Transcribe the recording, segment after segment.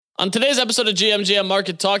On today's episode of GMGM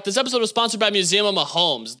Market Talk, this episode was sponsored by Museum of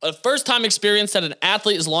Mahomes, a first-time experience that an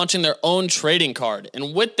athlete is launching their own trading card.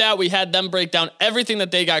 And with that, we had them break down everything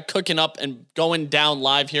that they got cooking up and going down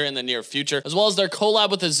live here in the near future, as well as their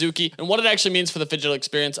collab with Azuki and what it actually means for the digital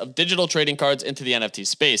experience of digital trading cards into the NFT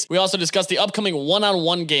space. We also discussed the upcoming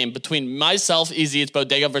one-on-one game between myself, Easy Eats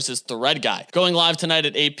Bodega versus Thread Guy, going live tonight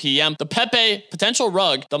at 8 p.m., the Pepe potential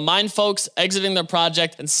rug, the Mind Folks exiting their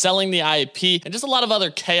project and selling the IP, and just a lot of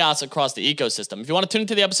other chaos across the ecosystem. If you want to tune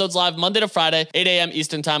into the episodes live Monday to Friday, 8 a.m.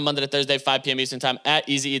 Eastern Time, Monday to Thursday, 5 p.m. Eastern Time at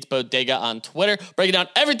Easy Eats Bodega on Twitter, breaking down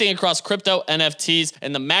everything across crypto, NFTs,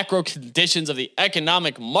 and the macro conditions of the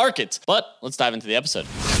economic markets. But let's dive into the episode.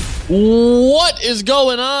 What is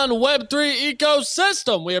going on, Web3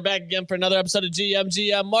 ecosystem? We are back again for another episode of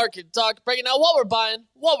GMGM Market Talk, breaking down what we're buying,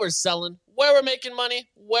 what we're selling, where we're making money,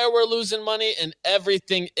 where we're losing money, and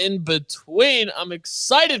everything in between. I'm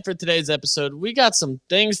excited for today's episode. We got some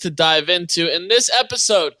things to dive into, and this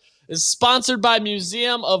episode is sponsored by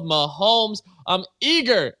Museum of Mahomes. I'm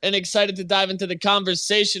eager and excited to dive into the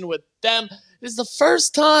conversation with them. It is the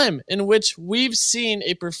first time in which we've seen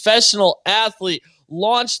a professional athlete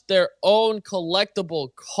launch their own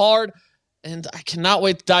collectible card, and I cannot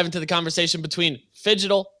wait to dive into the conversation between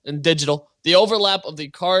phygital and digital, the overlap of the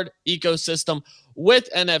card ecosystem with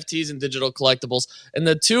NFTs and digital collectibles, and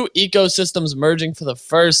the two ecosystems merging for the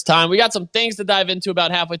first time. We got some things to dive into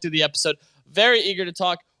about halfway through the episode. Very eager to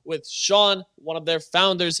talk with Sean, one of their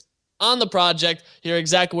founders on the project, hear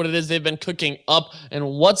exactly what it is they've been cooking up and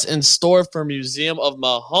what's in store for Museum of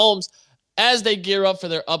Mahomes as they gear up for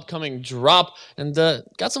their upcoming drop, and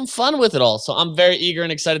got some fun with it all. So I'm very eager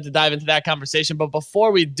and excited to dive into that conversation. But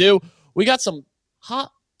before we do, we got some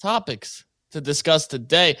hot topics to discuss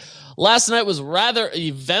today. Last night was rather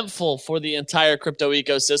eventful for the entire crypto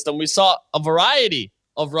ecosystem. We saw a variety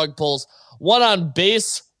of rug pulls, one on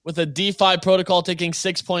Base with a DeFi protocol taking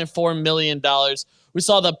 $6.4 million. We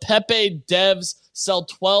saw the Pepe devs sell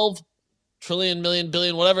 12 trillion, million,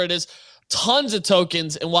 billion, whatever it is, tons of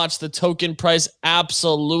tokens, and watch the token price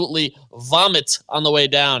absolutely vomit on the way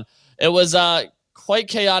down. It was quite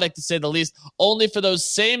chaotic, to say the least, only for those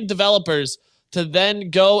same developers to then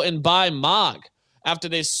go and buy MOG after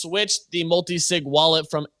they switched the multi-sig wallet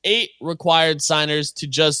from 8 required signers to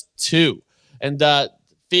just 2. And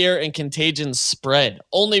fear and contagion spread,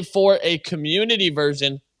 only for a community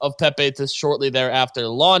version of Pepe to shortly thereafter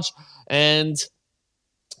launch. And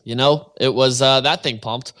you know, it was that thing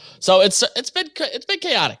pumped. So it's been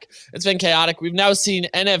chaotic. It's been chaotic. We've now seen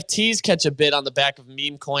NFTs catch a bid on the back of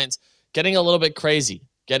meme coins, getting a little bit crazy.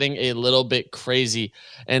 And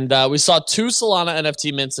we saw 2 Solana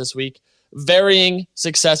NFT mints this week, varying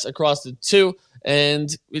success across the 2. And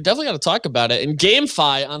we definitely got to talk about it. And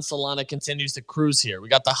GameFi on Solana continues to cruise here. We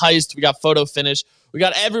got the heist. We got photo finish. We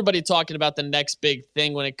got everybody talking about the next big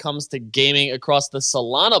thing when it comes to gaming across the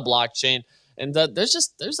Solana blockchain. And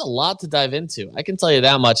there's a lot to dive into. I can tell you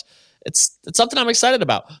that much. It's something I'm excited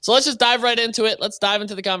about. So let's just dive right into it. Let's dive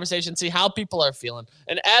into the conversation, see how people are feeling.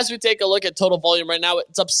 And as we take a look at total volume right now,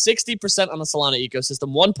 it's up 60% on the Solana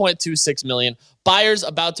ecosystem, 1.26 million. Buyers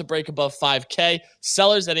about to break above 5K.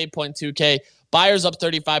 Sellers at 8.2K. Buyers up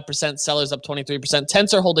 35%, sellers up 23%.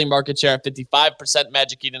 Tensor holding market share at 55%,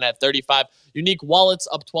 Magic Eden at 35%. Unique wallets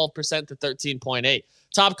up 12% to 13.8%.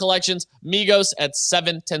 Top collections, Migos at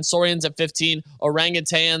 7, Tensorians at 15,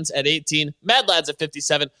 Orangutans at 18, Mad Lads at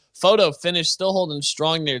 57, Photo Finish still holding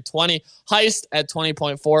strong near 20, Heist at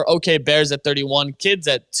 20.4, OK Bears at 31, Kids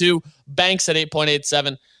at 2, Banks at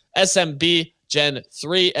 8.87, SMB Gen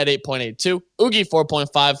 3 at 8.82, Oogie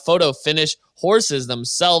 4.5, Photo Finish, Horses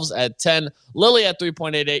themselves at 10, Lily at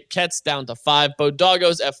 3.88, Kets down to 5,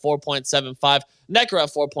 Bodogos at 4.75, Necro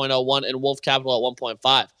at 4.01, and Wolf Capital at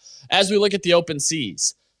 1.5. As we look at the open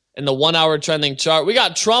seas in the 1-hour trending chart, we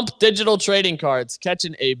got Trump digital trading cards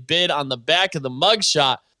catching a bid on the back of the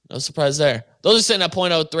mugshot. No surprise there. Those are sitting at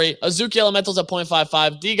 0.03. Azuki Elementals at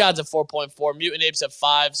 0.55. D-Gods at 4.4. Mutant Apes at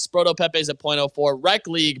 5. Sproto Pepes at 0.04. Rec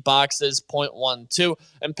League boxes 0.12.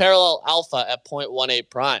 And Parallel Alpha at 0.18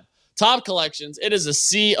 prime. Top collections, it is a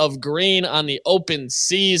sea of green on the open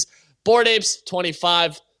seas. Bored Apes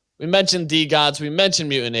 25. We mentioned D-Gods. We mentioned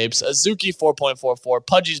Mutant Apes. Azuki 4.44.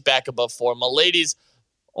 Pudgy's back above 4. Milady's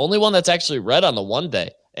only one that's actually red on the 1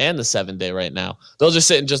 day and the 7 day right now. Those are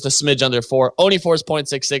sitting just a smidge under 4. Oni Force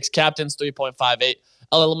 0.66. Captains 3.58.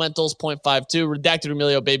 Elementals 0.52. Redacted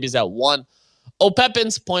Remilio Babies at 1.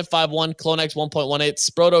 Opepins 0.51. Clonex 1.18.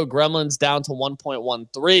 Sproto Gremlins down to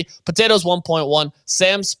 1.13. Potatoes 1.1.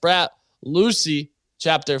 Sam Spratt Lucy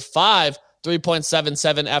Chapter 5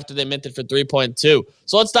 3.77 after they minted for 3.2.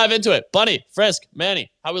 So let's dive into it. Bunny, Frisk,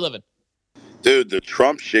 Manny, how we living? Dude, the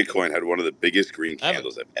Trump shitcoin had one of the biggest green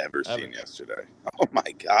candles I've ever seen yesterday. Oh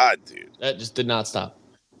my God, dude. That just did not stop.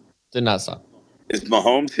 Did not stop. Is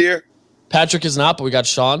Mahomes here? Patrick is not, but we got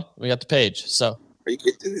Sean. We got the page. So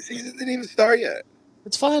The season didn't even start yet.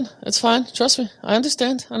 it's fine. It's fine. Trust me. I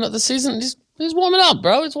understand. I know the season. He's warming up,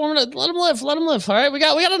 bro. He's warming up. Let him live. Let him live. All right. We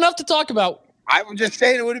got enough to talk about. I was just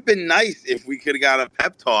saying it would have been nice if we could have got a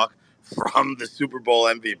pep talk from the Super Bowl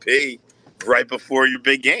MVP right before your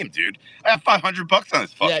big game, dude. I have $500 on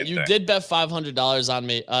this fucking Yeah, you thing. did bet $500 on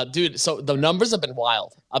me. Dude, so the numbers have been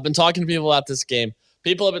wild. I've been talking to people about this game.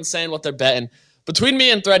 People have been saying what they're betting. Between me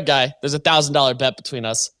and Thread Guy, there's a $1,000 bet between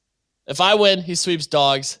us. If I win, he sweeps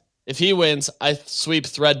dogs. If he wins, I sweep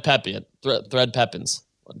Thread Pepins.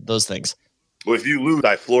 Those things. Well, if you lose,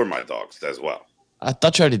 I floor my dogs as well. I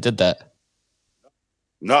thought you already did that.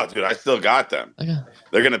 No, dude, I still got them. Okay.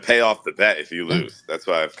 They're going to pay off the bet if you lose. That's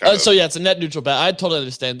why I've kind of... So, yeah, it's a net neutral bet. I totally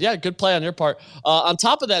understand. Yeah, good play on your part. On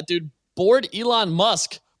top of that, dude, bored Elon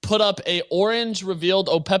Musk put up a orange revealed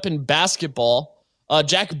O'Peppin basketball.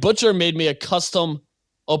 Jack Butcher made me a custom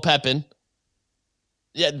O'Peppin.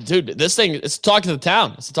 Yeah, dude, this thing, it's talking to the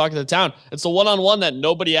town. It's talking to the town. It's the one-on-one that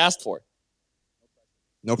nobody asked for.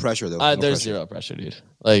 No pressure, though. There's zero pressure, dude.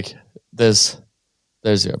 Like, there's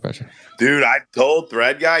zero pressure. Dude, I told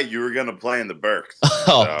Thread Guy you were going to play in the Berks.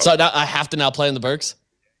 So now I have to now play in the Berks?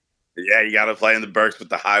 Yeah, you got to play in the Berks with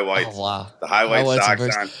the high whites. Oh, wow. The high white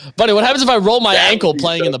socks on. Buddy, what happens if I roll my ankle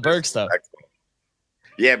playing in the Berks, though?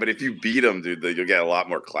 Yeah, but if you beat them, dude, you'll get a lot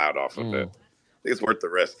more clout off of it. I think it's worth the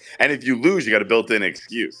risk. And if you lose, you got a built-in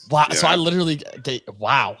excuse. Wow. So I literally,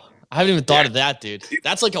 wow. I haven't even thought of that, dude.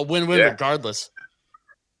 That's like a win-win regardless.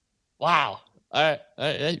 Wow. All right.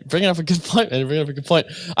 Hey, bringing up a good point, man. Bringing up a good point.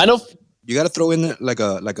 I know. You got to throw in like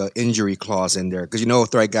a injury clause in there because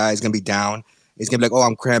Thread Guy is gonna be down. He's gonna be like, "Oh,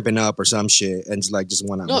 I'm cramping up" or some shit, and just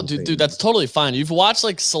one out. No, dude, that's totally fine. You've watched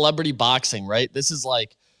like celebrity boxing, right? This is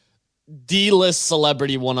like D-list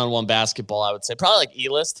celebrity one-on-one basketball. I would say probably like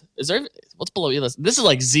E-list. Is there what's below E-list? This is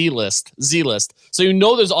like Z-list. So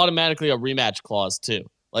there's automatically a rematch clause too.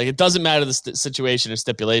 Like it doesn't matter the situation or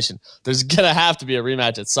stipulation. There's gonna have to be a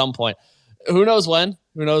rematch at some point. Who knows when?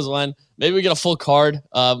 Maybe we get a full card,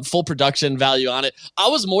 full production value on it. I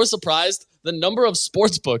was more surprised the number of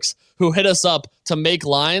sports books who hit us up to make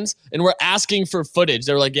lines and were asking for footage.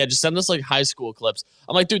 They were like, yeah, just send us like high school clips.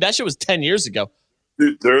 I'm like, dude, that shit was 10 years ago.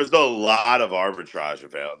 Dude, there's a lot of arbitrage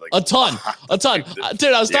available. Like, a ton.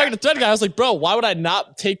 Dude, I was talking to Thread Guy. I was like, bro, why would I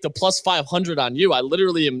not take the plus 500 on you? I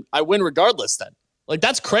win regardless then. Like,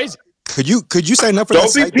 that's crazy. Could you sign up for that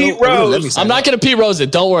site? Pete Rose. I'm not going to Pete Rose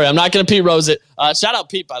it. Don't worry. I'm not going to Pete Rose it. Shout out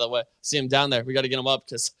Pete, by the way. See him down there. We got to get him up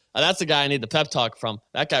because that's the guy I need the pep talk from.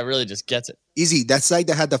 That guy really just gets it. Easy. That site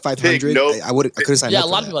that had the 500, I couldn't sign up. Yeah, a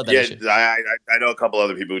lot of people had that issue. I know a couple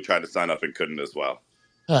other people who tried to sign up and couldn't as well.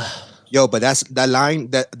 Yo, but that line,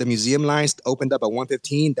 that the museum lines opened up at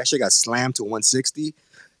 115. That shit got slammed to 160.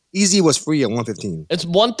 Easy was free at 115. It's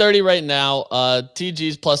 130 right now.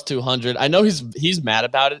 TG's plus 200. I know he's mad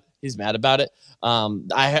about it.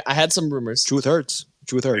 I had some rumors. Truth hurts.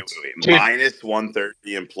 Wait, minus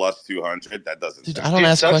 130 and plus 200. That doesn't. Dude, I don't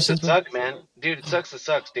ask questions. It sucks, man. Dude, it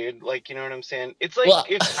sucks, dude. Like, you know what I'm saying? It's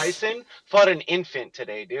like if Tyson fought an infant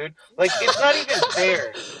today, dude. Like, it's not even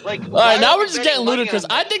fair. Like, all right, now we're just getting ludicrous.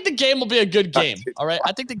 I think the game will be a good game. All right,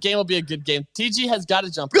 I think the game will be a good game. TG has got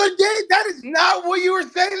to jump. Good game. That is not what you were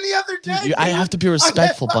saying the other day. Dude, I have to be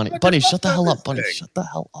respectful, Bunny. Bunny, shut the hell up. Bunny, shut the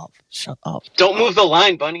hell up. Shut up. Don't move the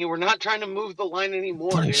line, Bunny. We're not trying to move the line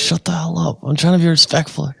anymore. Bunny, dude. shut the hell up. I'm trying to be respectful.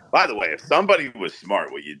 By the way, if somebody was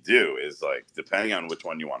smart, what you do is, like, depending on which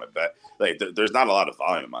one you want to bet, like, there's not a lot of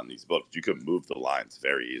volume on these books. You could move the lines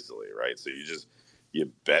very easily, right? So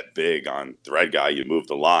you bet big on Thread Guy, you move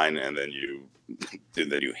the line, and then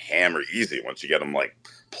you hammer easy once you get them like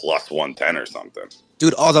plus 110 or something.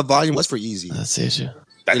 Dude, all the volume was for easy. That's the issue.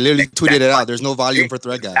 They literally tweeted it out. There's no volume for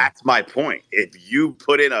Thread Guy. That's my point. If you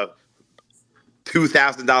put in a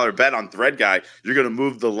 $2,000 bet on Thread Guy, you're going to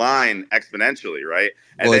move the line exponentially, right?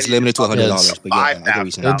 And well, it's limited to $100. But yeah,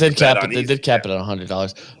 they did cap it. They did cap it at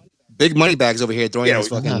 $100. Big money bags over here throwing his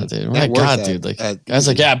fucking. Dude. My God, dude! Like, I was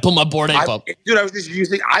like, yeah, put my board ape up. Dude, I was just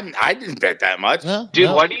using. I didn't bet that much. Dude,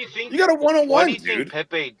 why do you think you got a 1-on-1? Why do you think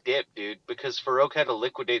Pepe dipped, dude? Because Farouk had to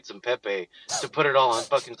liquidate some Pepe to put it all on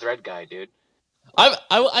fucking Thread Guy, dude.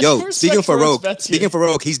 Speaking of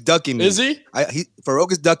Farouk, he's ducking me. Is he?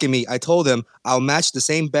 Farouk is ducking me. I told him I'll match the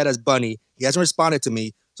same bet as Bunny. He hasn't responded to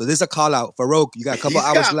me. So this is a call out. Farouk, you got a couple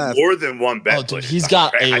hours left. More than one bet. Oh, dude, he's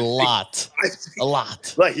got a lot. A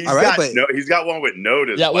lot. Like he's got one with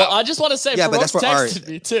notice. Yeah, well, I just want to say, yeah, but that's for texted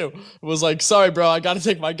me too. It was like, sorry, bro, I got to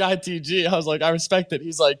take my guy TG. I was like, I respect it.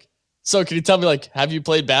 He's like, So can you tell me, like, have you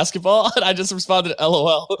played basketball? And I just responded,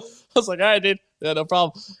 LOL. I was like, all right, dude. Yeah, no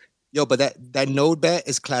problem. Yo, but that node bet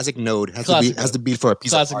is classic node. Has to be for a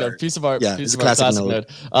piece classic of art. Node, piece of art. Yeah, piece it's of a art, classic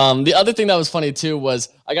node. The other thing that was funny too was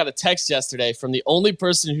I got a text yesterday from the only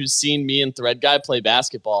person who's seen me and Thread Guy play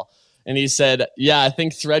basketball, and he said, "Yeah, I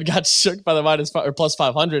think Thread got shook by the plus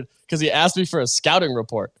 500 because he asked me for a scouting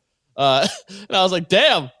report." And I was like,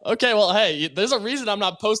 "Damn, okay, well, hey, there's a reason I'm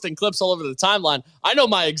not posting clips all over the timeline. I know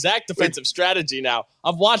my exact defensive strategy now.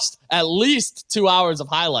 I've watched at least 2 hours of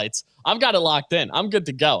highlights." I've got it locked in. I'm good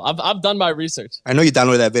to go. I've done my research. I know you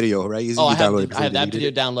downloaded that video, right? I have that video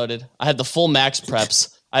downloaded. I had the full max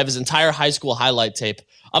preps. I have his entire high school highlight tape.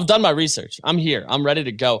 I've done my research. I'm here. I'm ready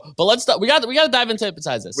to go. But we got to dive into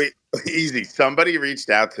besides this. Wait, easy. Somebody reached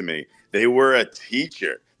out to me. They were a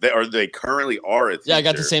teacher. They currently are a teacher. Yeah, I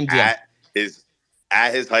got the same deal. At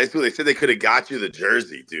his high school. They said they could have got you the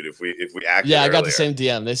jersey, dude, if we acted. Yeah, I got earlier. the same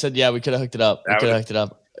DM. They said, yeah, we could have hooked it up.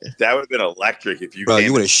 That would have been electric if you. Bro,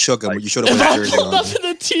 you would have shook him. You should have put a jersey pulled on. up in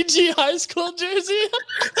a TG high school jersey.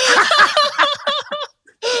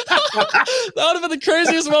 That would have been the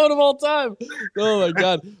craziest moment of all time. Oh my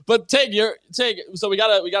god! But so we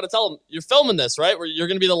gotta tell them you're filming this, right? You're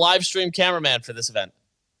gonna be the live stream cameraman for this event.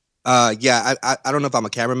 Yeah, I don't know if I'm a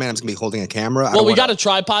cameraman. I'm just gonna be holding a camera. Well, we got a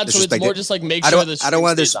tripod, so it's more just like make sure I don't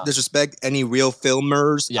want to disrespect any real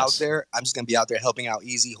filmers out there. I'm just gonna be out there helping out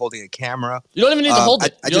easy, holding a camera. You don't even need to hold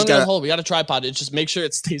it. We got a tripod. It's just make sure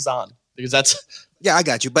it stays on because that's. Yeah, I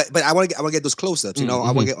got you. But I want to get those close-ups. You know,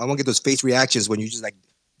 I want to get those face reactions when you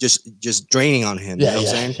just draining on him. You know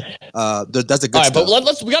what I'm saying? That's the good stuff. But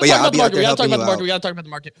we gotta talk about the market. We gotta talk about the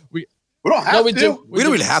market. We don't have to. We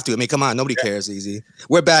don't really have to. I mean, come on, nobody cares. Easy.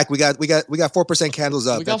 We're back. We got 4% candles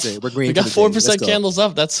up. That's it. We're green. We got 4% candles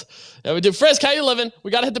up. We do. Frisk, how you living?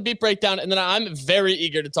 We got to hit the beat breakdown, and then I'm very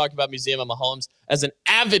eager to talk about Museum of Mahomes as an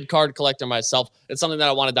avid card collector myself. It's something that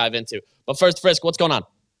I want to dive into. But first, Frisk, what's going on?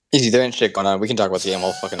 Easy, there ain't shit going on. We can talk about the game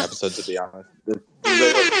all fucking episode, to be honest.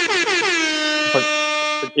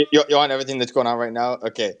 You want everything that's going on right now?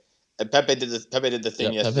 Okay. Pepe did the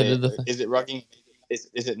thing yesterday. Is it rugging? Is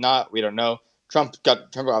it not? We don't know. Trump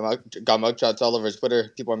got mugshots all over his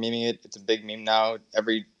Twitter. People are memeing it. It's a big meme now.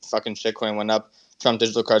 Every fucking shitcoin went up. Trump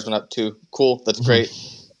digital cards went up too. Cool. That's great.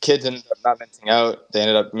 Kids ended up not minting out. They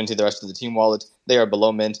ended up minting the rest of the team wallets. They are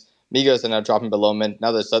below mint. Migos are now dropping below mint.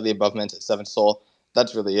 Now they're slightly above mint at 7 Sol.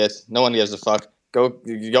 That's really it. No one gives a fuck. Go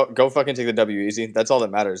fucking take the W easy. That's all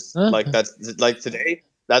that matters. Like today,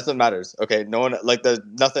 that's what matters. Okay. No one there's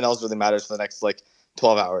nothing else really matters for the next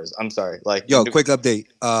 12 hours. I'm sorry. Quick update.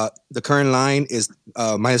 The current line is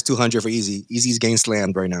minus 200 for Easy. Easy's getting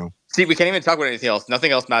slammed right now. See, we can't even talk about anything else.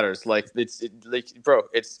 Nothing else matters. We're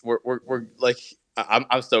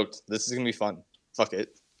I'm stoked. This is gonna be fun. Fuck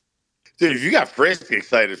it. Dude, if you got Frisk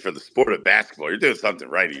excited for the sport of basketball, you're doing something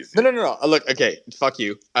right, Easy. No. Look, okay, fuck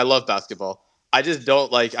you. I love basketball. I just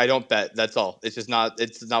don't I don't bet. That's all. It's not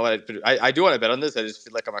what I do want to bet on this. I just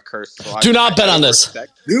feel like I'm a curse. So do not bet on this.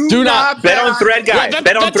 Do not bet on Thread Guy.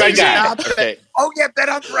 Bet on Thread Guy. Okay. Oh yeah, bet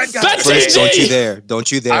on Thread Guy. Don't you dare.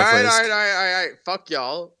 Don't you dare. All right. Fuck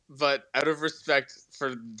y'all. But out of respect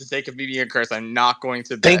for the sake of me being a curse, I'm not going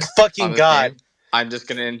to bet. Thank fucking God. Game. I'm just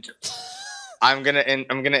gonna. I'm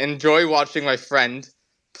gonna enjoy watching my friend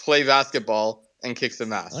play basketball and kick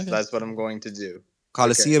some ass. Okay. That's what I'm going to do.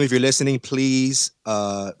 Coliseum, if you're listening, please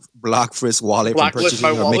block Frisk's wallet from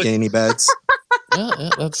purchasing or making any bets. Yeah,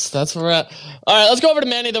 that's where we're at. All right, let's go over to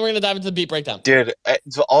Manny, then we're going to dive into the beat breakdown. Dude,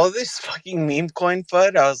 so all of this fucking meme coin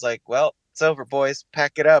FUD, I was like, well, it's over, boys.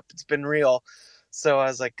 Pack it up. It's been real. So I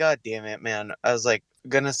was like, God damn it, man. I was like,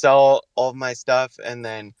 going to sell all of my stuff. And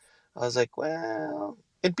then I was like, well,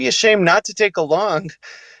 it'd be a shame not to take a long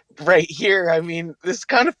right here. I mean, this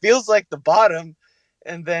kind of feels like the bottom.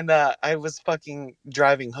 And then I was fucking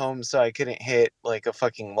driving home, so I couldn't hit a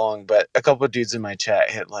fucking long. But a couple of dudes in my chat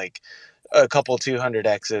hit a couple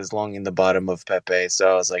 200Xs long in the bottom of Pepe.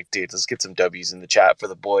 So I was like, dude, let's get some W's in the chat for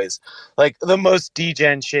the boys. The most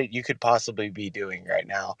degen shit you could possibly be doing right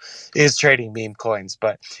now is trading meme coins.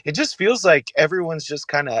 But it just feels like everyone's just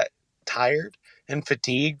kind of tired and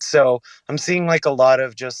fatigued. So I'm seeing a lot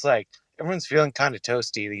of just everyone's feeling kind of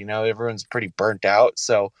toasty, everyone's pretty burnt out.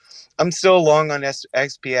 So I'm still long on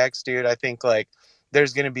XPX, dude. I think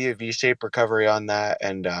there's going to be a V-shaped recovery on that.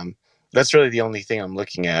 And that's really the only thing I'm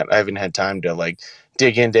looking at. I haven't had time to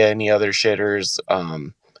dig into any other shitters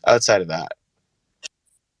outside of that.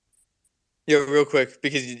 Yo, real quick,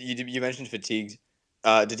 because you mentioned fatigued.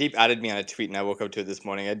 Deep added me on a tweet and I woke up to it this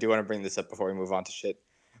morning. I do want to bring this up before we move on to shit.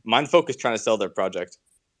 Mindfolk is trying to sell their project.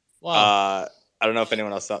 Wow. I don't know if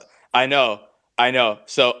anyone else saw. I know.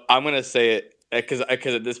 So I'm going to say it. because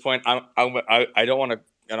at this point I don't want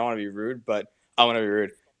to be rude, but I want to be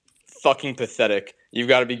rude. Fucking pathetic. You've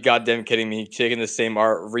got to be goddamn kidding me. Taking the same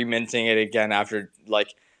art, reminting it again after and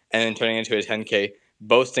then turning it into a 10K,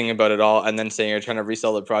 boasting about it all, and then saying you're trying to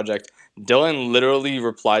resell the project. Dylan literally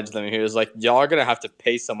replied to them. He was like, "Y'all are gonna have to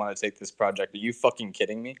pay someone to take this project. Are you fucking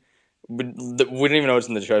kidding me? We don't even know it's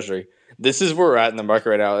in the treasury." This is where we're at in the market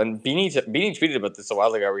right now. And Beanie tweeted about this a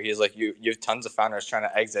while ago, where he's like, "You have tons of founders trying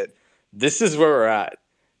to exit. This is where we're at,"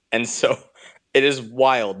 and so it is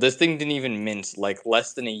wild. This thing didn't even mint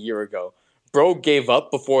less than a year ago. Bro gave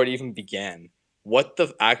up before it even began. What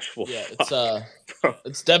the actual fuck?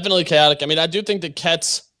 It's definitely chaotic. I mean, I do think the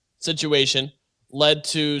Ket's situation led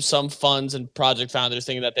to some funds and project founders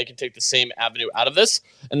thinking that they can take the same avenue out of this,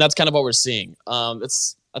 and that's kind of what we're seeing.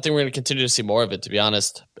 I think we're going to continue to see more of it, to be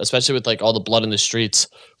honest, especially with all the blood in the streets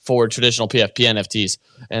for traditional PFP NFTs,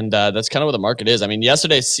 and that's kind of what the market is. I mean,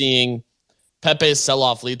 yesterday seeing Pepe's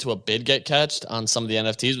sell-off lead to a bid get catched on some of the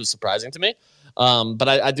NFTs was surprising to me. But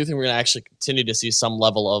I do think we're going to actually continue to see some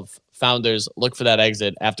level of founders look for that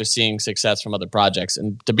exit after seeing success from other projects.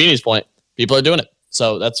 And to Beanie's point, people are doing it.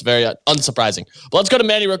 So that's very unsurprising. But let's go to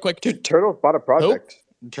Manny real quick. Dude, Turtles bought a project.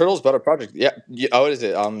 Who? Turtles bought a project. Yeah. What is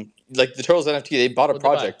it? The Turtles NFT, they bought a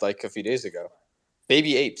project a few days ago.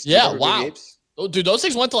 Baby Apes. Yeah, wow. Baby Apes? Oh, dude, those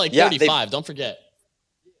things went to 35. Don't forget.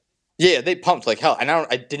 Yeah, they pumped like hell. And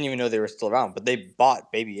I didn't even know they were still around, but they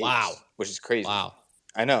bought Baby Apes. Wow. Which is crazy. Wow.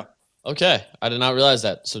 I know. Okay, I did not realize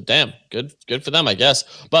that. So damn, good for them, I guess.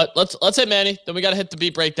 But let's hit Manny. Then we got to hit the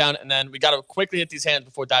beat breakdown, and then we got to quickly hit these hands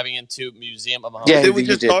before diving into Museum of Mahomes. Yeah, did we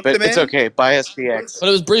just talk to it's okay. Buy SPX. But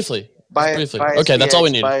it was briefly. Buy okay, SPX, that's all we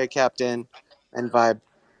need. Buy a Captain and Vibe.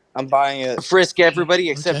 I'm buying it. Frisk everybody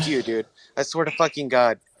except you, dude. I swear to fucking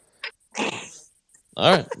God.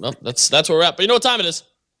 All right, well, that's where we're at. But you know what time it is?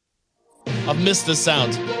 I've missed this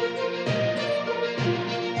sound.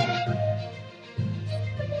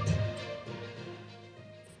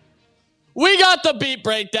 We got the beat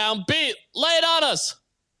breakdown. Beat, lay it on us.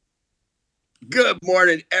 Good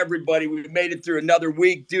morning, everybody. We made it through another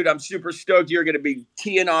week. Dude, I'm super stoked. You're going to be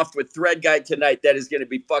teeing off with Thread Guy tonight. That is going to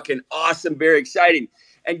be fucking awesome. Very exciting.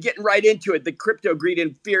 And getting right into it, the Crypto Greed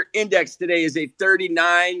and Fear Index today is a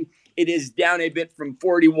 39. It is down a bit from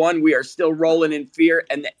 41. We are still rolling in fear.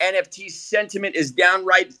 And the NFT sentiment is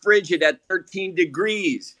downright frigid at 13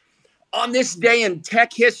 degrees. On this day in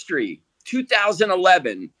tech history,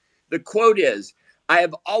 2011, the quote is, "I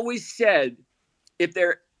have always said, if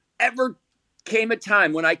there ever came a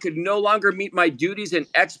time when I could no longer meet my duties and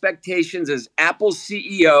expectations as Apple's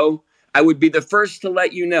CEO, I would be the first to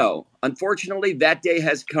let you know. Unfortunately, that day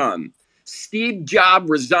has come. Steve Jobs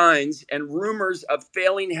resigns and rumors of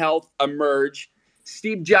failing health emerge.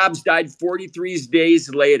 Steve Jobs died 43 days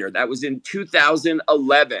later. That was in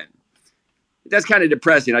 2011. That's kind of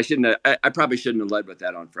depressing. I probably shouldn't have led with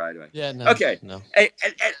that on Friday. Yeah, no. Okay. No. And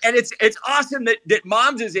it's awesome that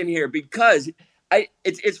Moms is in here because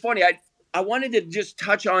it's funny. I wanted to just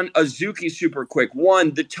touch on Azuki super quick.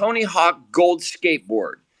 1, the Tony Hawk Gold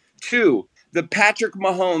Skateboard. 2, the Patrick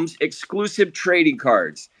Mahomes exclusive trading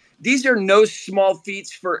cards. These are no small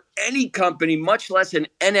feats for any company, much less an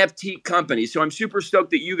NFT company. So I'm super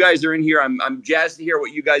stoked that you guys are in here. I'm jazzed to hear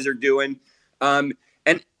what you guys are doing. And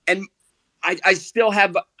I still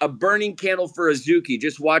have a burning candle for Azuki,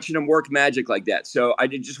 just watching him work magic like that. So I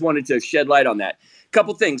just wanted to shed light on that.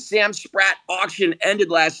 Couple things. Sam Spratt auction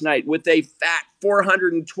ended last night with a fat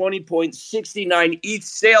 420.69 ETH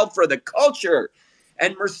sale for the culture.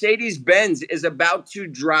 And Mercedes-Benz is about to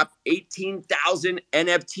drop 18,000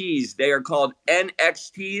 NFTs. They are called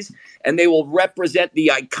NXTs, and they will represent the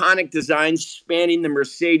iconic designs spanning the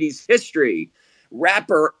Mercedes history.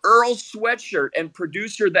 Rapper Earl Sweatshirt and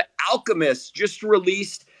producer The Alchemist just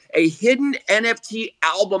released a hidden NFT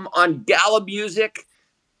album on Gala Music.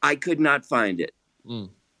 I could not find it.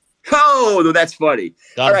 Oh, that's funny.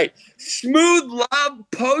 All right. Smooth Love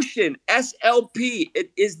Potion, SLP.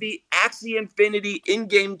 It is the Axie Infinity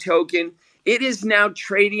in-game token. It is now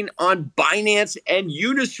trading on Binance and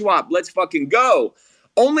Uniswap. Let's fucking go.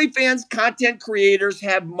 OnlyFans content creators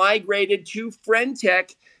have migrated to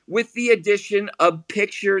Friendtech with the addition of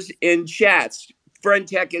pictures in chats.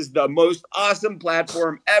 Friendtech is the most awesome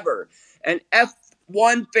platform ever. And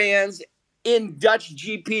F1 fans in Dutch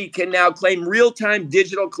GP can now claim real-time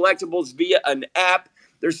digital collectibles via an app.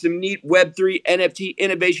 There's some neat Web3 NFT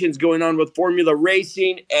innovations going on with Formula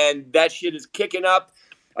Racing, and that shit is kicking up.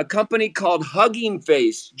 A company called Hugging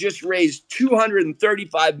Face just raised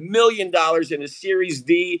 $235 million in a Series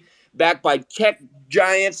D backed by tech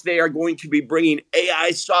giants. They are going to be bringing AI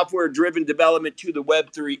software-driven development to the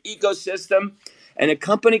Web3 ecosystem. and a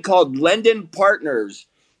company called Lendon Partners.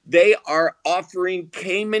 They are offering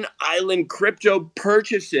Cayman Island crypto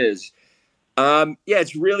purchases.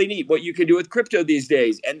 It's really neat what you can do with crypto these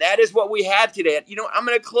days. And that is what we have today. You know, I'm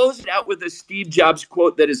going to close it out with a Steve Jobs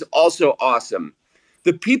quote that is also awesome.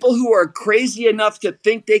 The people who are crazy enough to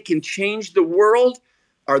think they can change the world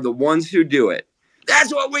are the ones who do it.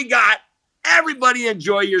 That's what we got. Everybody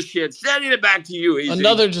enjoy your shit. Sending it back to you, Easy.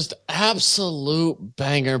 Another just absolute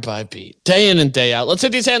banger by B. Day in and day out. Let's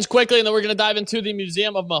hit these hands quickly, and then we're going to dive into the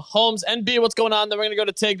Museum of Mahomes. And B, what's going on? Then we're going to go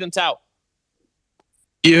to Tig and Tao.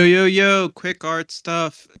 Yo, quick art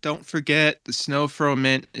stuff. Don't forget the Snow Fro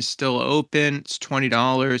Mint is still open. It's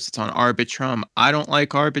 $20. It's on Arbitrum. I don't like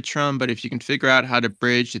Arbitrum, but if you can figure out how to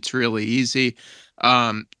bridge, it's really easy.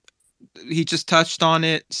 He just touched on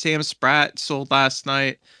it. Sam Spratt sold last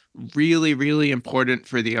night. Really, really important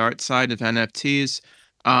for the art side of NFTs.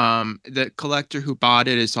 The collector who bought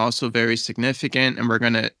it is also very significant, and we're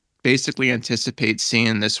going to basically anticipate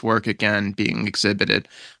seeing this work again being exhibited,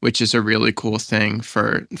 which is a really cool thing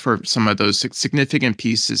for some of those significant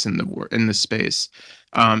pieces in the space.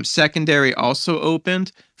 Secondary also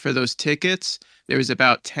opened for those tickets. There was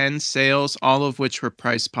about 10 sales, all of which were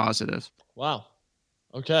price positive. Wow.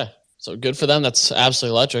 Okay. So good for them. That's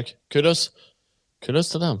absolutely electric. Kudos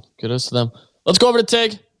to them. Let's go over to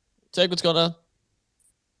Tig. Tig, what's going on?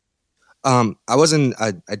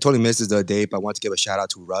 I totally missed this the other day, but I want to give a shout out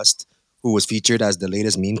to Rust, who was featured as the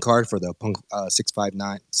latest meme card for the Punk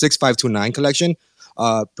 6529 collection.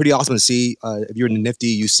 Pretty awesome to see. If you're in the Nifty,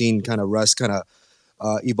 you've seen kind of Rust kind of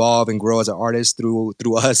evolve and grow as an artist through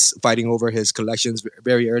us fighting over his collections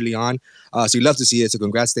very early on. So you love to see it. So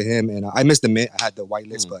congrats to him. And I missed the mint. I had the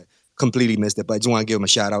whitelist, but completely missed it. But I just want to give him a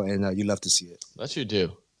shout out, and you love to see it. That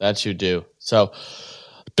you do. So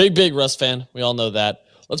big Rust fan. We all know that.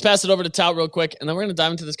 Let's pass it over to Tao real quick, and then we're going to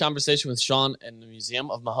dive into this conversation with Sean and the Museum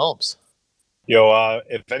of Mahomes. Yo,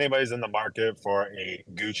 if anybody's in the market for a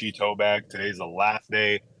Gucci tote bag, today's the last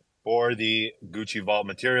day for the Gucci Vault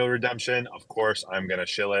material redemption. Of course, I'm going to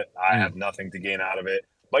shill it. I have nothing to gain out of it.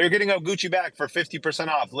 But you're getting a Gucci bag for 50%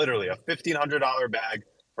 off, literally a $1,500 bag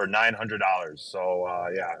for $900. So,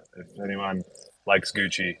 if anyone likes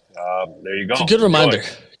Gucci, there you go. It's a good reminder.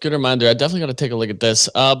 Good reminder. I definitely got to take a look at this.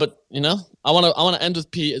 But I want to end with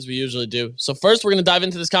Pete as we usually do. So first, we're going to dive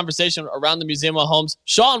into this conversation around the Museum of Mahomes.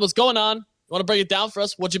 Sean, what's going on? You want to break it down for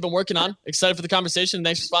us? What you've been working on? Excited for the conversation.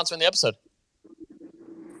 Thanks for sponsoring the episode.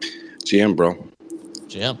 GM, bro.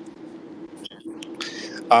 GM.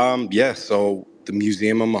 So the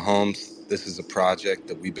Museum of Mahomes. This is a project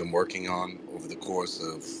that we've been working on over the course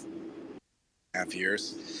of half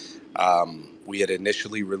years. We had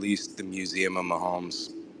initially released the Museum of Mahomes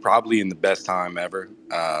probably in the best time ever.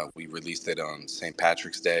 We released it on St.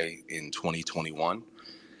 Patrick's Day in 2021.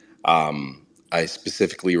 I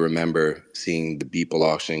specifically remember seeing the Beeple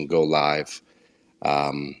auction go live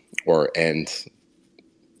or end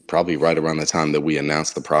probably right around the time that we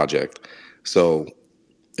announced the project. So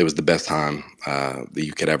it was the best time that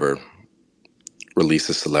you could ever release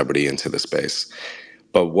a celebrity into the space.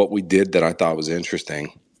 But what we did that I thought was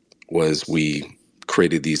interesting was we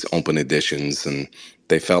created these open editions, and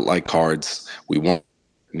they felt like cards. We won't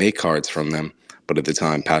make cards from them, but at the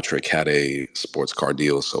time, Patrick had a sports card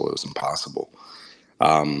deal, so it was impossible.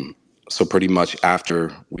 So pretty much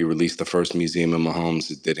after we released the first Museum of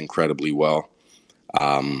Mahomes, it did incredibly well.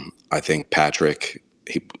 I think Patrick,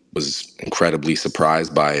 he was incredibly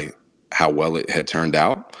surprised by how well it had turned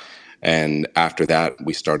out. And after that,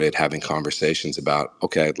 we started having conversations about,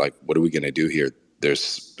 okay, like, what are we going to do here?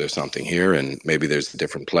 There's something here, and maybe there's a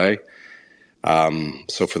different play.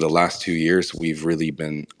 So for the last 2 years, we've really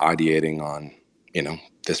been ideating on,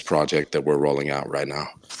 this project that we're rolling out right now.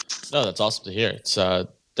 No, that's awesome to hear. It's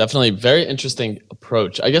definitely a very interesting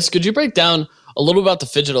approach. I guess, could you break down a little about the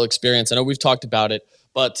digital experience? I know we've talked about it,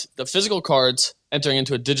 but the physical cards entering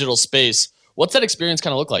into a digital space, what's that experience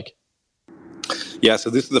kind of look like? Yeah,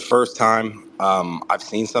 so this is the first time I've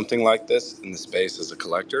seen something like this in the space as a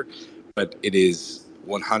collector, but it is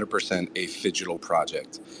 100% a digital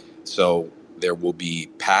project. So there will be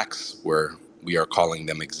packs where we are calling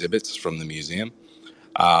them exhibits from the museum.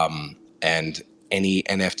 And any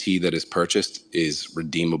NFT that is purchased is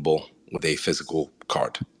redeemable with a physical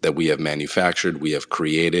card that we have manufactured, we have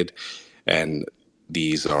created. And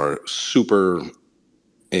these are super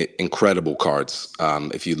incredible cards.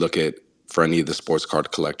 If you look at, for any of the sports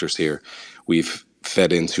card collectors here, we've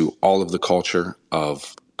fed into all of the culture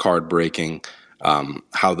of card breaking,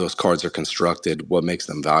 how those cards are constructed, what makes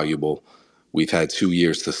them valuable. We've had 2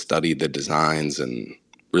 years to study the designs and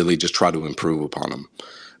really just try to improve upon them.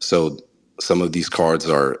 So Some of these cards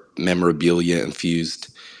are memorabilia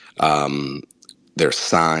infused. They're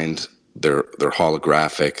signed. They're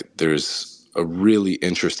holographic. There's a really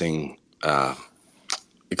interesting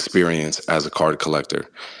experience as a card collector.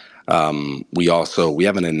 We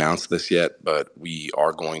haven't announced this yet, but we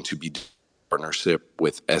are going to be doing a partnership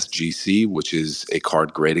with SGC, which is a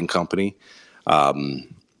card grading company.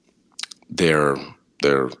 They're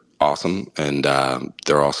awesome, and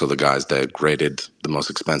they're also the guys that graded the most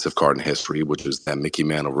expensive card in history, which was that Mickey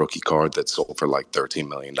Mantle rookie card that sold for like $13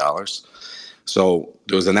 million. So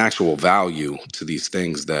there's an actual value to these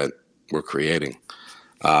things that we're creating.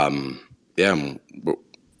 I'm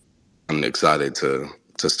excited to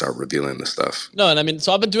start revealing this stuff. No, and I mean,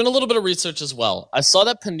 so I've been doing a little bit of research as well. I saw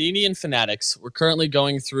that Panini and Fanatics were currently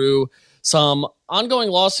going through some ongoing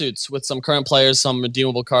lawsuits with some current players, some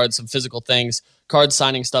redeemable cards, some physical things, card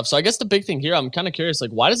signing stuff. So I guess the big thing here, I'm kind of curious,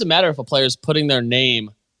 like, why does it matter if a player is putting their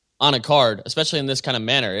name on a card, especially in this kind of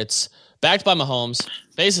manner? It's backed by Mahomes,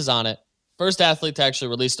 bases on it, first athlete to actually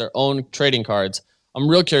release their own trading cards. I'm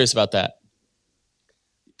real curious about that.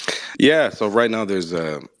 Yeah, so right now there's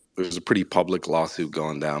a pretty public lawsuit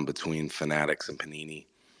going down between Fanatics and Panini.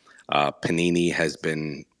 Panini has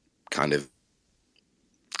been kind of,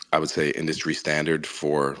 I would say, industry standard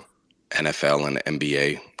for NFL and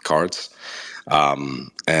NBA cards.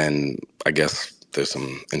 And I guess there's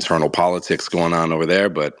some internal politics going on over there,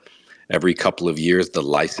 but every couple of years, the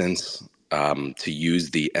license to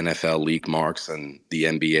use the NFL league marks and the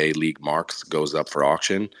NBA league marks goes up for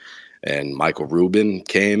auction. And Michael Rubin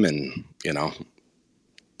came and,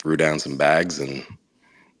 threw down some bags and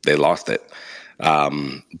they lost it.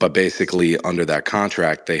 But basically under that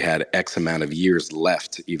contract, they had X amount of years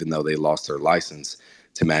left, even though they lost their license,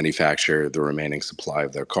 to manufacture the remaining supply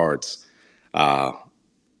of their cards.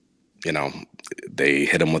 They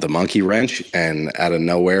hit them with a monkey wrench, and out of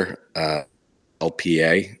nowhere,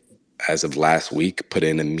 LPA, as of last week, put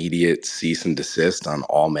in immediate cease and desist on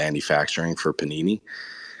all manufacturing for Panini.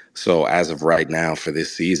 So as of right now for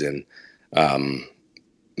this season,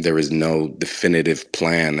 there is no definitive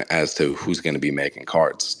plan as to who's going to be making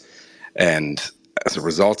cards. And as a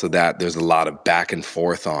result of that, there's a lot of back and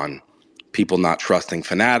forth on people not trusting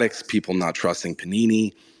Fanatics, people not trusting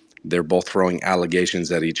Panini. They're both throwing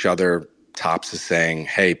allegations at each other. Topps is saying,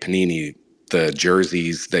 hey, Panini, the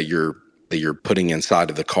jerseys that you're putting inside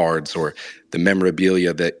of the cards or the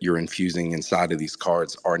memorabilia that you're infusing inside of these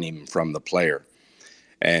cards aren't even from the player.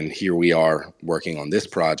 And here we are working on this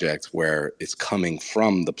project where it's coming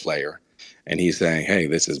from the player. And he's saying, hey,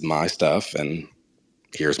 this is my stuff and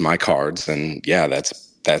here's my cards. And yeah,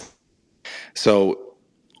 that's. So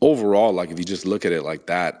overall, like if you just look at it like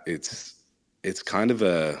that, it's kind of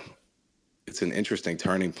it's an interesting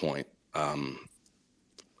turning point,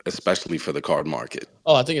 especially for the card market.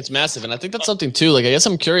 Oh, I think it's massive. And I think that's something too. Like, I guess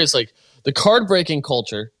I'm curious, like the card breaking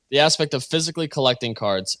culture, the aspect of physically collecting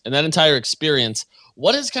cards and that entire experience,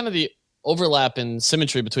 what is kind of the overlap and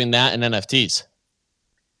symmetry between that and NFTs?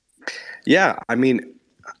 Yeah, I mean,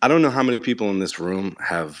 I don't know how many people in this room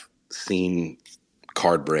have seen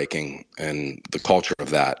card breaking and the culture of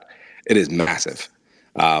that. It is massive.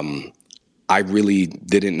 I really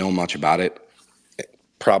didn't know much about it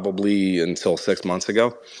probably until 6 months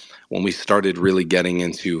ago when we started really getting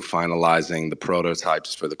into finalizing the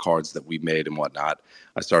prototypes for the cards that we made and whatnot.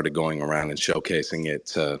 I started going around and showcasing it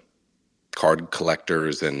to card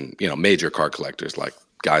collectors and, major card collectors, like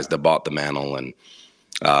guys that bought the Mantle and,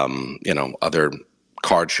 other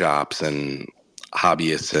card shops and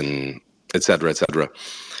hobbyists and et cetera, et cetera.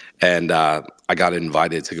 And I got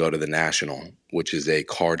invited to go to the National, which is a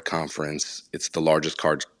card conference. It's the largest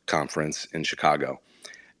card conference in Chicago.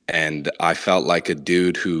 And I felt like a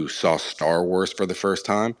dude who saw Star Wars for the first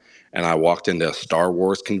time. And I walked into a Star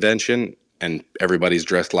Wars convention and everybody's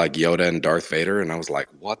dressed like Yoda and Darth Vader. And I was like,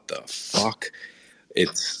 what the fuck?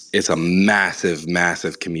 It's a massive,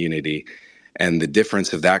 massive community. And the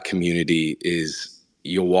difference of that community is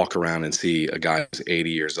you'll walk around and see a guy who's 80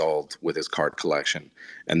 years old with his card collection.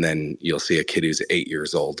 And then you'll see a kid who's 8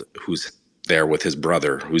 years old who's there with his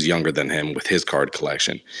brother who's younger than him with his card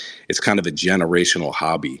collection. It's kind of a generational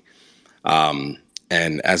hobby.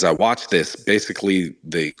 And as I watch this, basically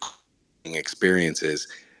the experience is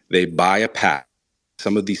they buy a pack.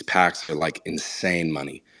 Some of these packs are like insane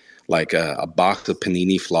money. Like a box of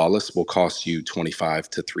Panini Flawless will cost you $2,500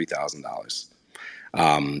 to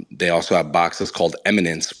 $3,000. They also have boxes called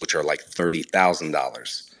Eminence, which are like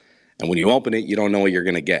 $30,000. And when you open it, you don't know what you're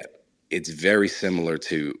going to get. It's very similar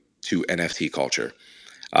to NFT culture.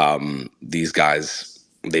 These guys,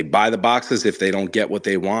 they buy the boxes. If they don't get what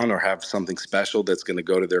they want or have something special that's going to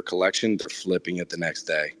go to their collection, they're flipping it the next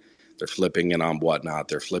day. They're flipping it on Whatnot.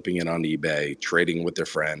 They're flipping it on eBay, trading with their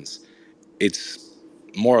friends. It's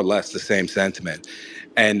more or less the same sentiment.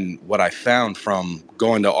 And what I found from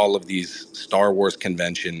going to all of these Star Wars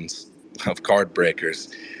conventions of card breakers,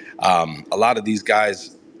 a lot of these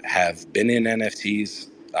guys have been in NFTs.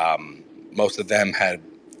 Most of them had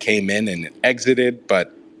came in and exited,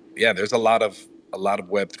 but yeah, there's a lot of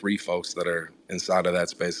Web3 folks that are inside of that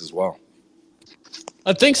space as well.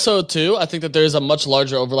 I think so too. I think that there's a much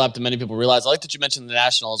larger overlap than many people realize. I like that you mentioned the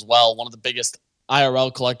National as well. One of the biggest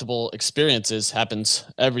IRL collectible experiences happens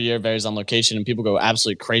every year, varies on location, and people go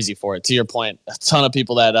absolutely crazy for it. To your point, a ton of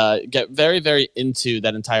people that get very, very into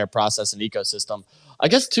that entire process and ecosystem. I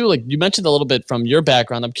guess too, like you mentioned a little bit from your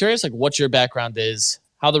background. I'm curious, like what your background is,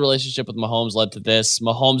 how the relationship with Mahomes led to this,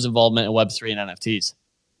 Mahomes' involvement in Web3 and NFTs.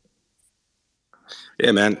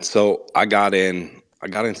 Yeah, man. So I got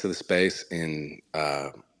into the space in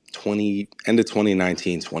end of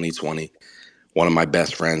 2019, 2020. One of my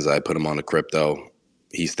best friends, I put him on the crypto.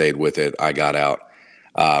 He stayed with it. I got out.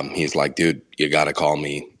 He's like, dude, you got to call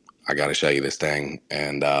me. I got to show you this thing.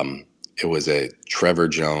 And it was a Trevor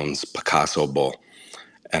Jones Picasso bull.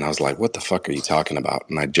 And I was like, what the fuck are you talking about?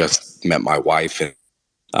 And I just met my wife,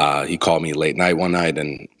 and he called me late night one night,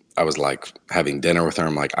 and I was like having dinner with her.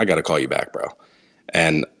 I'm like, I got to call you back, bro.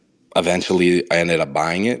 And eventually I ended up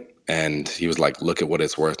buying it, and he was like, look at what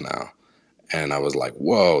it's worth now. And I was like,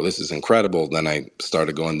 whoa, this is incredible. Then I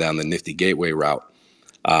started going down the Nifty Gateway route.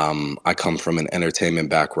 I come from an entertainment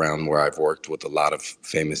background where I've worked with a lot of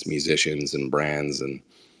famous musicians and brands and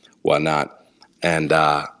whatnot. And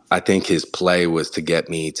I think his play was to get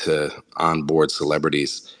me to onboard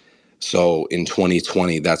celebrities. So in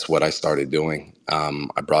 2020, that's what I started doing.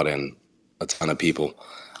 I brought in a ton of people,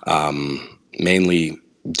 mainly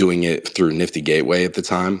doing it through Nifty Gateway at the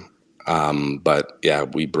time. But yeah,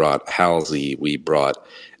 we brought Halsey, we brought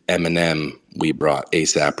Eminem, we brought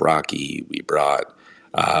A$AP Rocky, we brought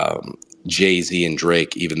Jay-Z and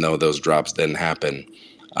Drake, even though those drops didn't happen.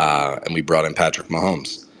 And we brought in Patrick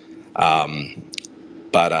Mahomes.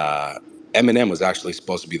 But Eminem was actually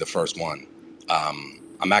supposed to be the first one.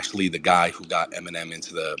 I'm actually the guy who got Eminem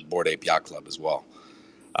into the Bored Ape Yacht Club as well.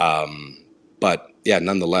 But yeah,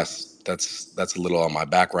 nonetheless, that's a little on my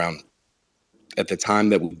background. At the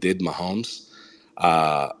time that we did Mahomes,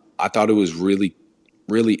 I thought it was really,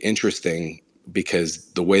 really interesting because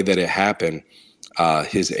the way that it happened,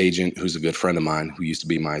 his agent, who's a good friend of mine, who used to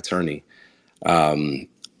be my attorney,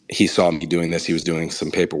 he saw me doing this. He was doing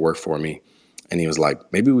some paperwork for me. And he was like,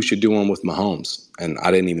 maybe we should do one with Mahomes. And I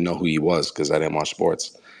didn't even know who he was because I didn't watch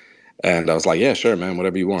sports. And I was like, yeah, sure, man,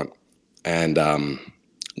 whatever you want. And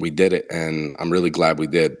we did it. And I'm really glad we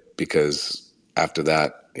did, because after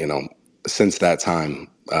that, since that time,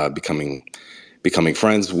 becoming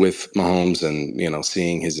friends with Mahomes and,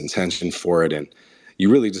 seeing his intention for it. And you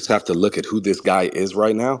really just have to look at who this guy is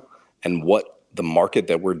right now and what the market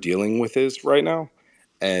that we're dealing with is right now.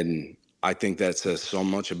 And I think that says so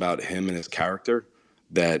much about him and his character,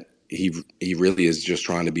 that he really is just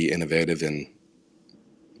trying to be innovative and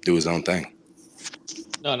do his own thing.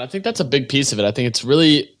 No, and I think that's a big piece of it. I think it's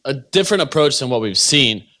really a different approach than what we've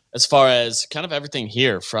seen as far as kind of everything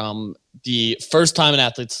here, from the first time an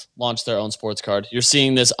athlete's launched their own sports card. You're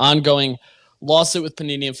seeing this ongoing lawsuit with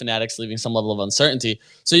Panini and Fanatics, leaving some level of uncertainty.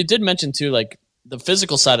 So you did mention too, like the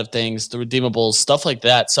physical side of things, the redeemables, stuff like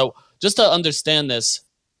that. So just to understand this,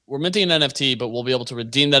 we're minting an NFT, but we'll be able to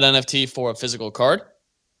redeem that NFT for a physical card?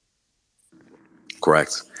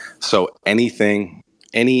 Correct. So any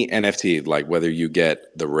NFT, like whether you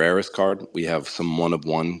get the rarest card, we have some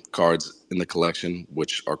one-of-one cards in the collection,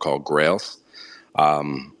 which are called Grails.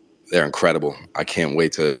 They're incredible. I can't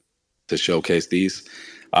wait to showcase these.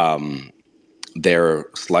 They're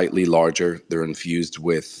slightly larger. They're infused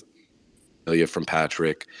with from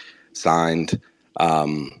Patrick, signed.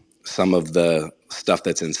 Some of the stuff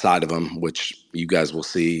that's inside of them, which you guys will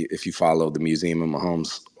see if you follow the Museum of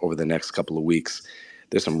Mahomes over the next couple of weeks.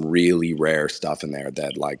 There's some really rare stuff in there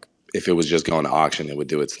that, like, if it was just going to auction, it would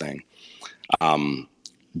do its thing.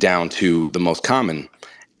 Down to the most common,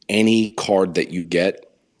 any card that you get,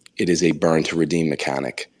 it is a burn to redeem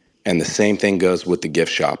mechanic. And the same thing goes with the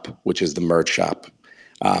gift shop, which is the merch shop.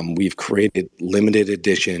 We've created limited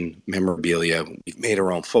edition memorabilia. We've made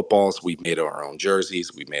our own footballs. We've made our own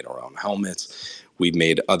jerseys. We've made our own helmets. We've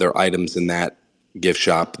made other items in that gift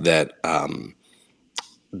shop that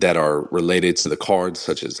are related to the cards,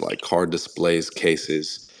 such as like card displays,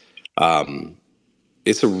 cases.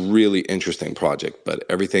 It's a really interesting project, but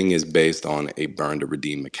everything is based on a burn to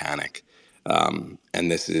redeem mechanic.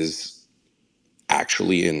 And this is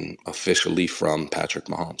actually and officially from Patrick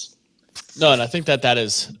Mahomes. No, and I think that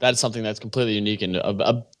is something that's completely unique and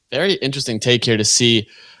a very interesting take here to see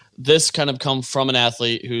this kind of come from an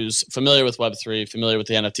athlete who's familiar with Web3, familiar with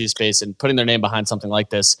the NFT space, and putting their name behind something like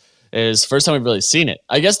this is the first time we've really seen it.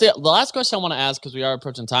 I guess the last question I want to ask, because we are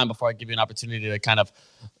approaching time before I give you an opportunity to kind of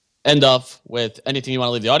end off with anything you want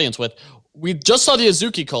to leave the audience with. We just saw the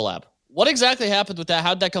Azuki collab. What exactly happened with that?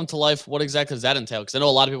 How did that come to life? What exactly does that entail? Because I know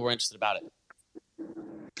a lot of people were interested about it.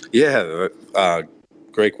 Yeah,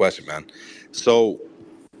 great question, man. So,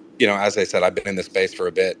 as I said, I've been in this space for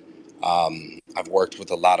a bit. I've worked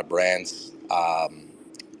with a lot of brands. I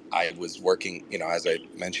was working, as I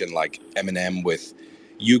mentioned, like Eminem with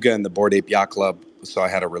Yuga and the Bored Ape Yacht Club. So I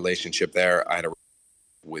had a relationship there. I had a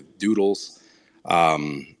with Doodles.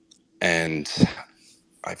 And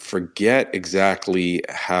I forget exactly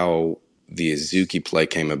how the Azuki play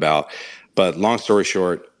came about. But long story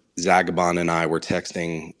short, Zagabond and I were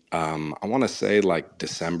texting, I want to say like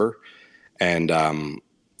December. And,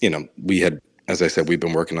 we had, as I said, we've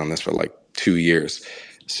been working on this for like 2 years.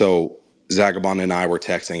 So Zagabond and I were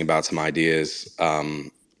texting about some ideas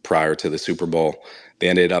prior to the Super Bowl. They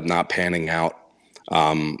ended up not panning out.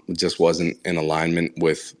 It just wasn't in alignment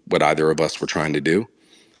with what either of us were trying to do.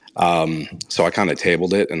 So I kind of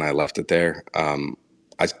tabled it and I left it there.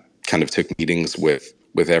 I kind of took meetings with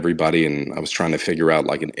everybody, and I was trying to figure out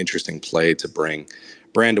like an interesting play to bring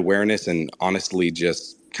brand awareness, and honestly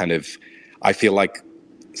just kind of, I feel like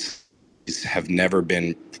these have never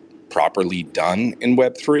been properly done in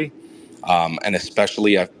Web3, and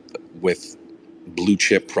especially with blue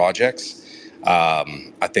chip projects.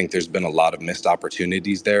 I think there's been a lot of missed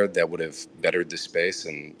opportunities there that would have bettered the space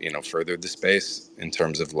and, furthered the space in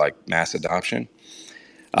terms of like mass adoption.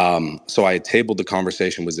 So I had tabled the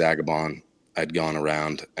conversation with Zagabond. I'd gone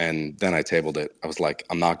around and then I tabled it. I was like,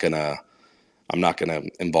 I'm not gonna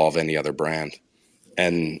involve any other brand.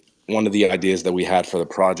 And one of the ideas that we had for the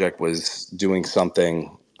project was doing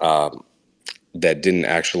something that didn't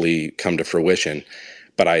actually come to fruition.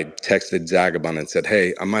 But I texted Zagabond and said,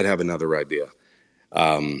 hey, I might have another idea.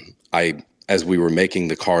 As we were making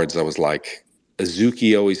the cards, I was like,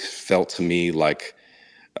 Azuki always felt to me like,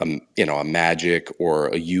 a Magic or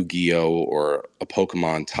a Yu-Gi-Oh or a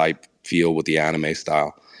Pokemon type feel with the anime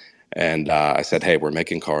style. And I said, hey, we're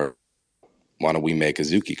making cards. Why don't we make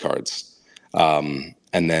Azuki cards?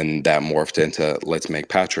 And then that morphed into let's make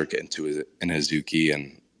Patrick into an Azuki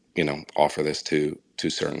and, offer this to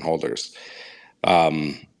certain holders.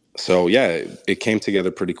 So yeah, it came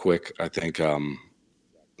together pretty quick. I think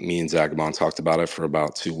me and Zagabond talked about it for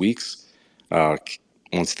about 2 weeks.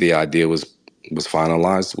 Once the idea was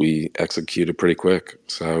finalized, we executed pretty quick.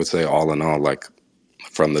 So I would say all in all, like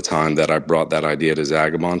from the time that I brought that idea to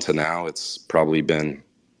Zagabond to now, it's probably been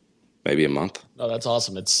maybe a month. Oh, that's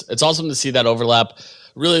awesome. It's awesome to see that overlap,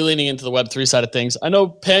 really leaning into the Web3 side of things. I know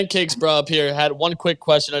Pancakes bro up here had one quick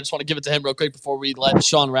question. I just want to give it to him real quick before we let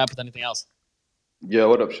Sean wrap with anything else. Yeah,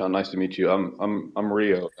 what up, Sean? Nice to meet you. I'm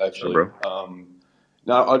Rio, actually. Hey, bro.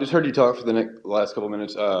 Now, I just heard you talk for the last couple of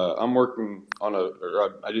minutes. I'm working on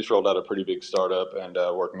I just rolled out a pretty big startup and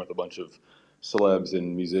working with a bunch of celebs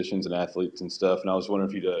and musicians and athletes and stuff. And I was wondering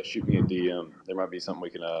if you'd shoot me a DM. There might be something we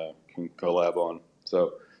can collab on.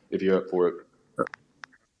 So if you're up for it.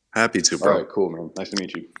 Happy to, bro. All right, cool, man. Nice to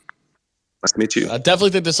meet you. Nice to meet you. I definitely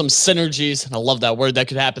think there's some synergies, and I love that word that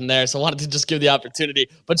could happen there. So I wanted to just give the opportunity.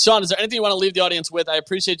 But Sean, is there anything you want to leave the audience with? I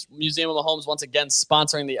appreciate Museum of Mahomes once again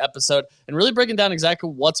sponsoring the episode and really breaking down exactly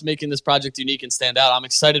what's making this project unique and stand out. I'm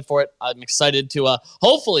excited for it. I'm excited to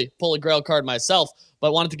hopefully pull a Grail card myself,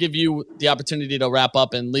 but wanted to give you the opportunity to wrap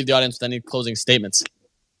up and leave the audience with any closing statements.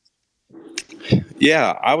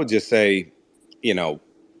 Yeah, I would just say,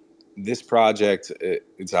 this project,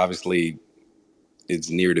 it's obviously, it's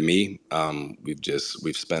near to me.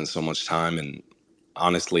 We've spent so much time, and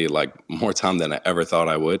honestly, like more time than I ever thought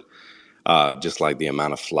I would. Just like the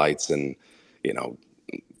amount of flights and,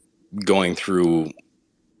 going through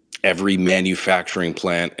every manufacturing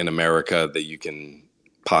plant in America that you can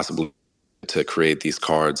possibly to create these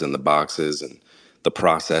cards and the boxes and the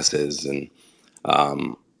processes. And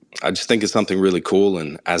I just think it's something really cool.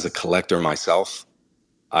 And as a collector myself,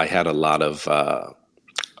 I had a lot of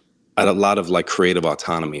like creative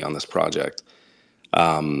autonomy on this project.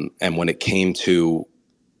 And when it came to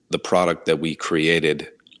the product that we created,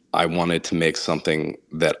 I wanted to make something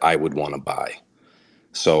that I would want to buy.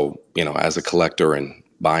 So, as a collector and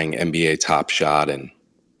buying NBA Top Shot and,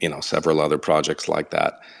 several other projects like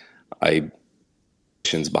that,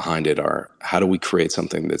 behind it are, how do we create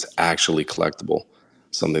something that's actually collectible,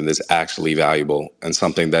 something that's actually valuable, and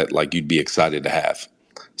something that like you'd be excited to have?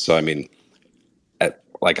 So,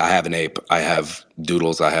 like I have an ape, I have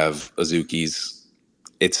doodles, I have Azukis.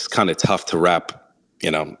 It's kind of tough to wrap,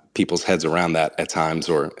 people's heads around that at times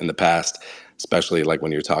or in the past, especially like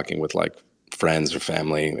when you're talking with like friends or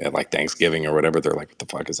family at like Thanksgiving or whatever. They're like, what the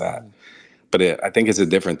fuck is that? But I think it's a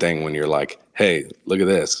different thing when you're like, hey, look at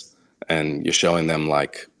this. And you're showing them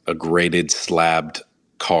like a graded slabbed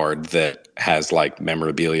card that has like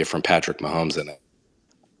memorabilia from Patrick Mahomes in it.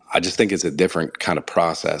 I just think it's a different kind of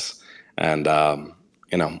process. And,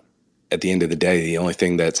 at the end of the day, the only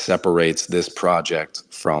thing that separates this project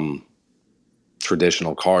from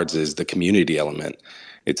traditional cards is the community element.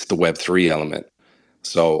 It's the Web3 element.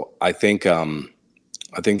 So I think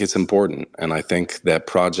it's important. And I think that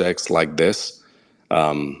projects like this,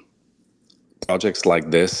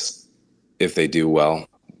 if they do well,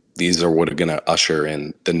 these are what are going to usher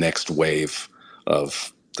in the next wave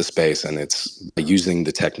of the space, and it's using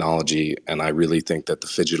the technology. And I really think that the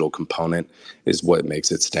phygital component is what makes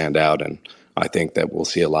it stand out. And I think that we'll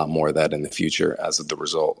see a lot more of that in the future as the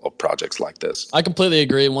result of projects like this. I completely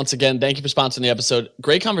agree. And once again, thank you for sponsoring the episode.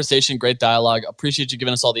 Great conversation, great dialogue. Appreciate you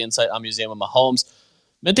giving us all the insight on Museum of Mahomes.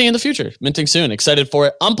 Minting in the future, minting soon. Excited for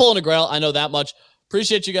it. I'm pulling a Grail. I know that much.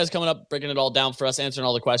 Appreciate you guys coming up, breaking it all down for us, answering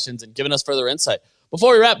all the questions, and giving us further insight.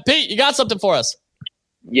 Before we wrap, Pete, you got something for us?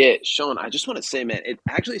 Yeah, Sean, I just want to say, man, it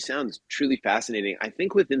actually sounds truly fascinating. I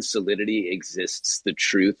think within Solidity exists the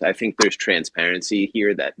truth. I think there's transparency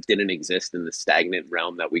here that didn't exist in the stagnant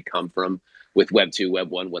realm that we come from with Web 2,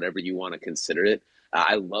 Web 1, whatever you want to consider it.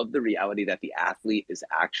 I love the reality that the athlete is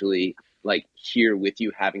actually like here with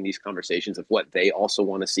you having these conversations of what they also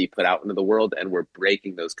want to see put out into the world. And we're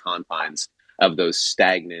breaking those confines of those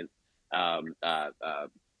stagnant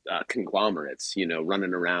conglomerates,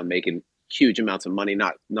 running around making huge amounts of money,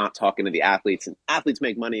 not talking to the athletes, and athletes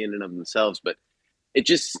make money in and of themselves, but it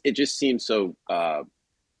just seems so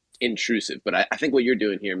intrusive. But I think what you're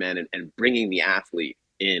doing here, man, and bringing the athlete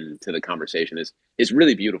into the conversation is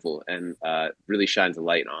really beautiful, and really shines a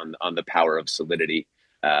light on the power of Solidity,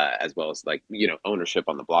 as well as like, ownership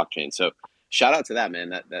on the blockchain. So shout out to that,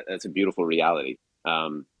 man. That's a beautiful reality.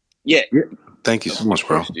 Yeah. Thank you so much,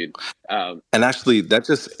 bro. Dude. And actually, that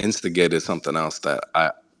just instigated something else that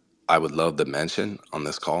I would love to mention on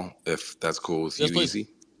this call, if that's cool with you, please. Easy.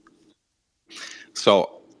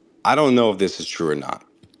 So I don't know if this is true or not,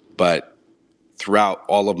 but throughout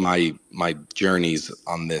all of my journeys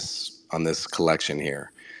on this collection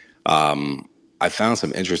here, I found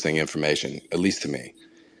some interesting information, at least to me.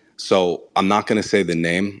 So I'm not going to say the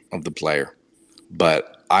name of the player,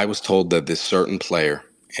 but I was told that this certain player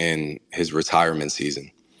in his retirement season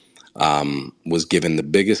was given the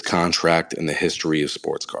biggest contract in the history of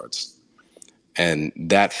sports cards. And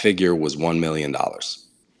that figure was $1 million.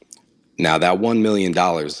 Now, that $1 million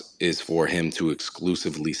is for him to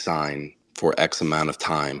exclusively sign for X amount of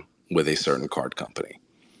time with a certain card company.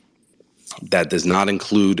 That does not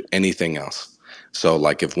include anything else. So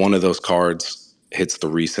like if one of those cards hits the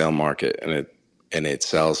resale market and it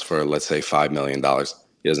sells for, let's say, $5 million,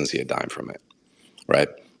 he doesn't see a dime from it, right?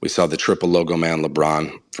 We saw the triple logo man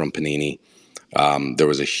LeBron from Panini. There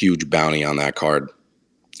was a huge bounty on that card.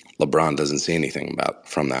 LeBron doesn't see anything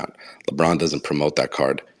from that. LeBron doesn't promote that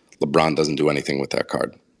card. LeBron doesn't do anything with that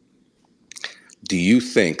card. Do you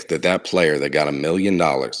think that player that got $1 million,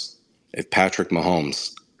 if Patrick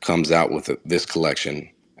Mahomes comes out with this collection,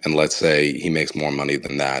 and let's say he makes more money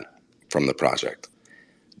than that from the project,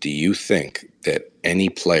 do you think that any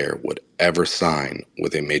player would ever sign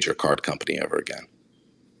with a major card company ever again?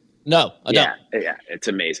 No, I don't. Yeah, it's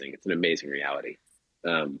amazing. It's an amazing reality.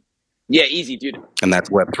 Yeah, Easy, dude. And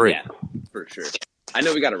that's Web3. Yeah, for sure. I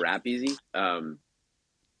know we got to wrap, Easy.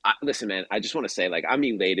 Listen, man, I just want to say, like, I'm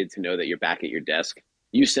elated to know that you're back at your desk.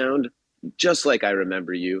 You sound just like I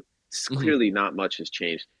remember you. Clearly not much has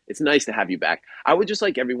changed. It's nice to have you back. I would just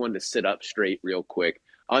like everyone to sit up straight real quick,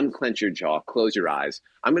 unclench your jaw, close your eyes.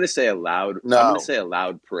 I'm going to say a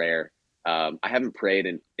loud prayer. I haven't prayed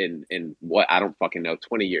in what, I don't fucking know,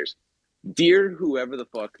 20 years. Dear whoever the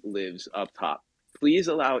fuck lives up top, please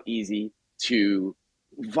allow Easy to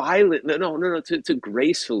to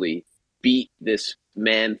gracefully beat this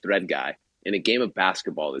man thread guy in a game of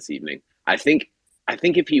basketball this evening. I think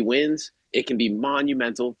if he wins, it can be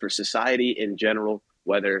monumental for society in general,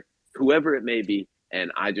 whoever it may be.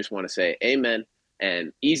 And I just want to say amen.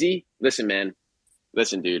 And Easy, listen, man.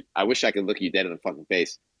 Listen, dude, I wish I could look you dead in the fucking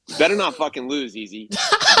face. You better not fucking lose, Easy. You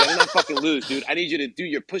better not fucking lose, dude. I need you to do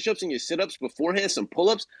your push-ups and your sit-ups beforehand, some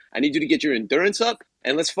pull-ups. I need you to get your endurance up,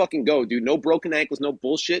 and let's fucking go, dude. No broken ankles, no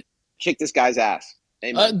bullshit. Kick this guy's ass.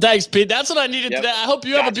 Thanks, Pete. That's what I needed today. I hope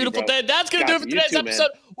you have a Got you, beautiful bro. day. That's going to do it for today's episode.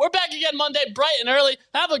 We're back again Monday, bright and early.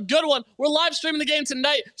 Have a good one. We're live streaming the game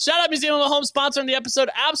tonight. Shout out Museum of Mahomes sponsoring the episode.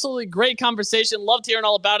 Absolutely great conversation. Loved hearing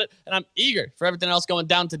all about it. And I'm eager for everything else going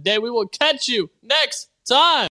down today. We will catch you next time.